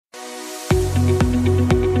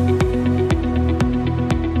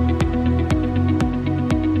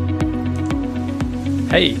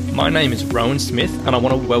Hey, my name is Rowan Smith and I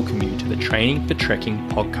want to welcome you to the Training for Trekking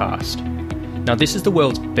podcast. Now, this is the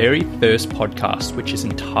world's very first podcast which is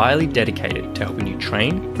entirely dedicated to helping you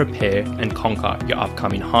train, prepare and conquer your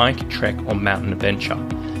upcoming hike, trek or mountain adventure.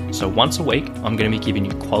 So once a week, I'm going to be giving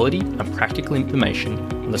you quality and practical information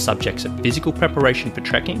on the subjects of physical preparation for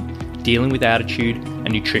trekking, dealing with altitude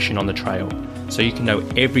and nutrition on the trail, so you can know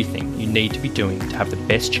everything you need to be doing to have the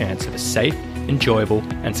best chance of a safe, enjoyable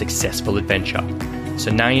and successful adventure. So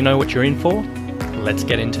now you know what you're in for. Let's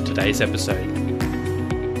get into today's episode.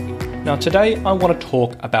 Now today I want to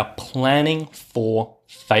talk about planning for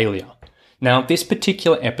failure. Now this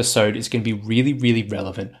particular episode is going to be really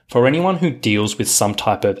relevant for anyone who deals with some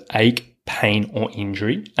type of ache, pain or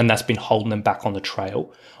injury and that's been holding them back on the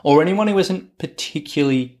trail, or anyone who isn't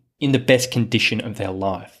particularly in the best condition of their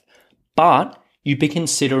life. But you'd be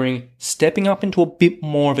considering stepping up into a bit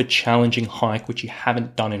more of a challenging hike which you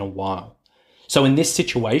haven't done in a while. So in this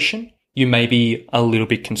situation, you may be a little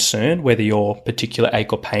bit concerned whether your particular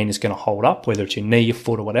ache or pain is going to hold up, whether it's your knee, your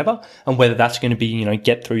foot or whatever, and whether that's going to be,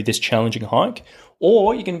 get through this challenging hike,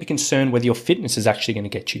 or you're going to be concerned whether your fitness is actually going to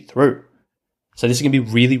get you through. So this is going to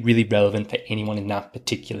be really relevant for anyone in that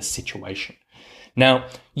particular situation. Now,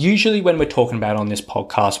 usually when we're talking about on this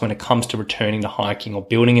podcast, when it comes to returning to hiking or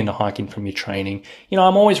building into hiking from your training,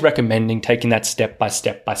 I'm always recommending taking that step by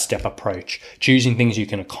step approach, choosing things you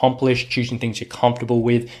can accomplish, choosing things you're comfortable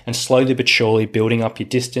with, and slowly but surely building up your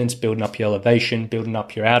distance, building up your elevation, building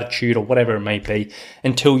up your altitude or whatever it may be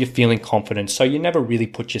until you're feeling confident. So you never really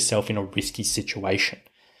put yourself in a risky situation.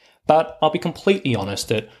 But I'll be completely honest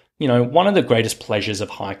that, one of the greatest pleasures of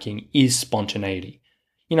hiking is spontaneity.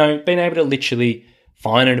 Being able to literally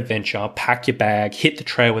find an adventure, pack your bag, hit the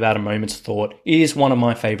trail without a moment's thought is one of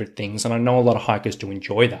my favorite things. And I know a lot of hikers do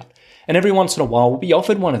enjoy that. And every once in a while, we'll be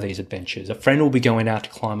offered one of these adventures. A friend will be going out to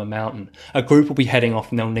climb a mountain. A group will be heading off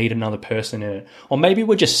and they'll need another person in it. Or maybe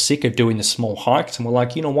we're just sick of doing the small hikes and we're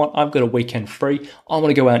like, you know what? I've got a weekend free. I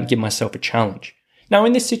want to go out and give myself a challenge. Now,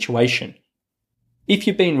 in this situation, if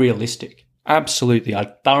you're being realistic, absolutely,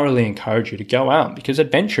 I thoroughly encourage you to go out because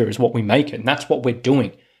adventure is what we make it. And that's what we're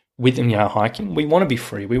doing with hiking. We want to be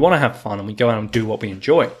free. We want to have fun and we go out and do what we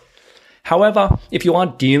enjoy. However, if you are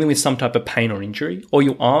dealing with some type of pain or injury, or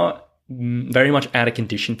you are very much out of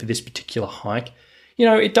condition for this particular hike,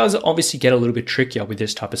 it does obviously get a little bit trickier with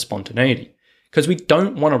this type of spontaneity because we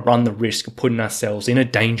don't want to run the risk of putting ourselves in a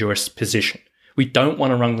dangerous position. We don't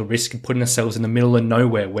want to run the risk of putting ourselves in the middle of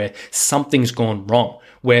nowhere where something's gone wrong,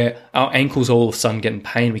 where our ankles all of a sudden get in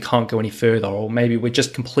pain, we can't go any further, or maybe we're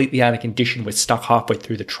just completely out of condition, we're stuck halfway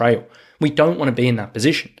through the trail. We don't want to be in that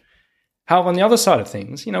position. However, on the other side of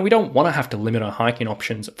things, we don't want to have to limit our hiking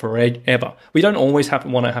options forever. We don't always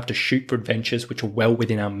want to have to shoot for adventures which are well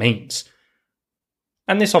within our means.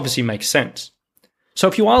 And this obviously makes sense. So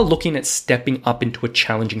if you are looking at stepping up into a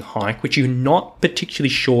challenging hike, which you're not particularly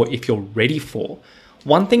sure if you're ready for,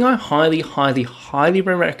 one thing I highly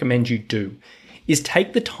recommend you do is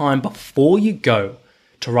take the time before you go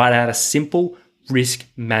to write out a simple risk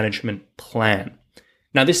management plan.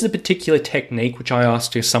 Now, this is a particular technique which I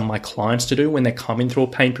ask some of my clients to do when they're coming through a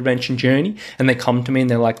pain prevention journey and they come to me and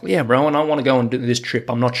they're like, yeah, Rowan, I want to go and do this trip.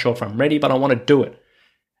 I'm not sure if I'm ready, but I want to do it.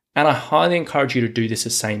 And I highly encourage you to do this the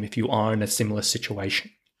same if you are in a similar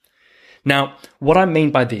situation. Now, what I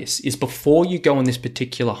mean by this is before you go on this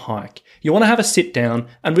particular hike, you want to have a sit down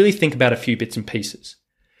and really think about a few bits and pieces.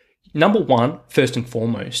 Number one, first and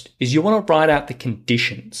foremost, is you want to write out the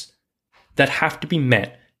conditions that have to be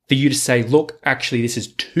met for you to say, look, actually, this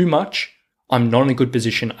is too much. I'm not in a good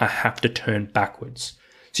position. I have to turn backwards.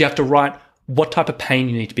 So you have to write what type of pain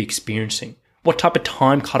you need to be experiencing, what type of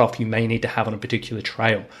time cutoff you may need to have on a particular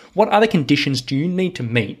trail. What other conditions do you need to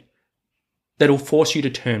meet that will force you to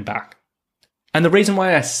turn back? And the reason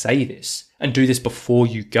why I say this and do this before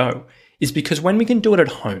you go is because when we can do it at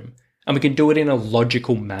home and we can do it in a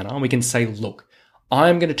logical manner, we can say, look,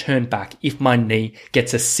 I'm going to turn back if my knee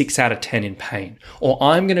gets a 6 out of 10 in pain, or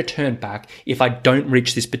I'm going to turn back if I don't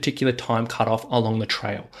reach this particular time cutoff along the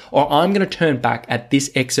trail, or I'm going to turn back at this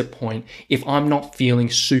exit point if I'm not feeling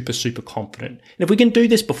super confident. And if we can do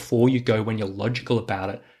this before you go when you're logical about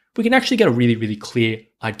it, we can actually get a really clear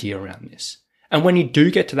idea around this. And when you do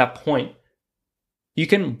get to that point, you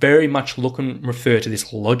can very much look and refer to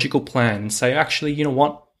this logical plan and say, actually, you know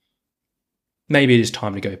what? Maybe it is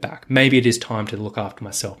time to go back. Maybe it is time to look after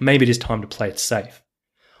myself. Maybe it is time to play it safe.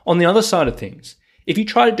 On the other side of things, if you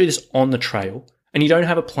try to do this on the trail and you don't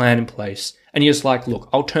have a plan in place and you're just like, look,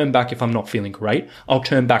 I'll turn back if I'm not feeling great. I'll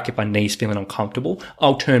turn back if my knee's feeling uncomfortable.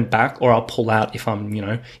 I'll turn back or I'll pull out if I'm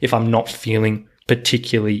not feeling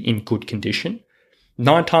particularly in good condition.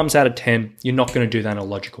 9 times out of 10, you're not going to do that in a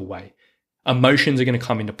logical way. Emotions are going to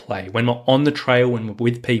come into play. When we're on the trail, when we're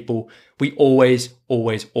with people, we always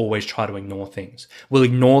try to ignore things. We'll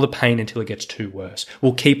ignore the pain until it gets too worse.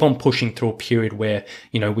 We'll keep on pushing through a period where,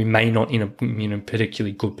 we may not in a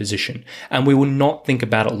particularly good position. And we will not think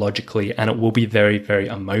about it logically, and it will be very, very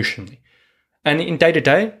emotionally. And in day to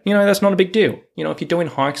day, that's not a big deal. If you're doing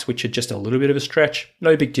hikes, which are just a little bit of a stretch,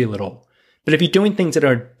 no big deal at all. But if you're doing things that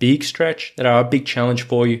are a big stretch, that are a big challenge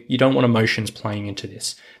for you, you don't want emotions playing into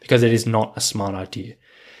this because it is not a smart idea.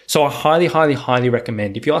 So I highly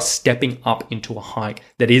recommend, if you are stepping up into a hike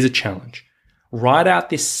that is a challenge, write out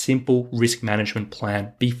this simple risk management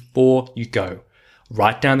plan before you go.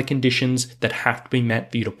 Write down the conditions that have to be met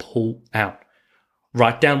for you to pull out.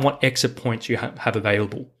 Write down what exit points you have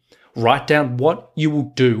available. Write down what you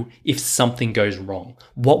will do if something goes wrong.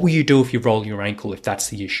 What will you do if you roll your ankle if that's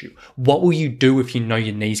the issue? What will you do if you know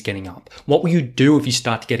your knee's getting up? What will you do if you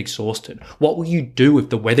start to get exhausted? What will you do if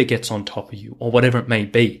the weather gets on top of you or whatever it may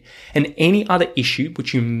be? And any other issue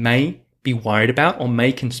which you may be worried about or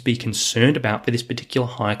may be concerned about for this particular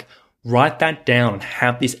hike, write that down and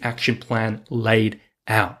have this action plan laid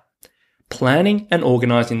out. Planning and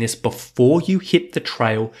organizing this before you hit the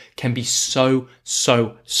trail can be so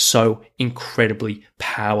incredibly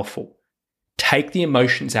powerful. Take the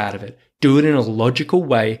emotions out of it, do it in a logical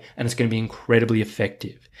way, and it's going to be incredibly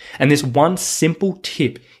effective. And this one simple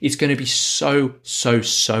tip is going to be so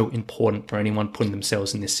important for anyone putting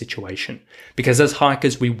themselves in this situation. Because as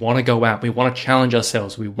hikers, we want to go out, we want to challenge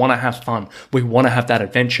ourselves, we want to have fun, we want to have that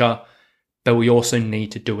adventure, but we also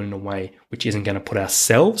need to do it in a way which isn't going to put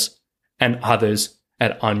ourselves and others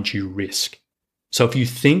at undue risk. So if you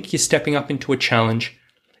think you're stepping up into a challenge,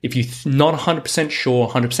 if you're not 100% sure,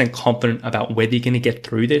 100% confident about whether you're going to get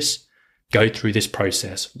through this, go through this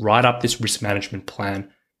process. Write up this risk management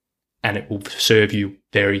plan, and it will serve you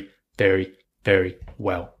very, very, very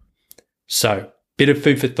well. So, bit of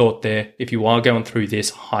food for thought there. If you are going through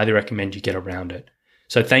this, I highly recommend you get around it.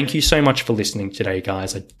 So thank you so much for listening today,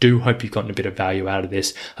 guys. I do hope you've gotten a bit of value out of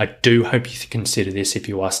this. I do hope you consider this if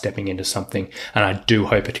you are stepping into something, and I do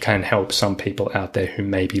hope it can help some people out there who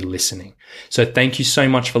may be listening. So thank you so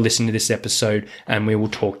much for listening to this episode, and we will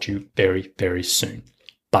talk to you very, very soon.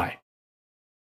 Bye.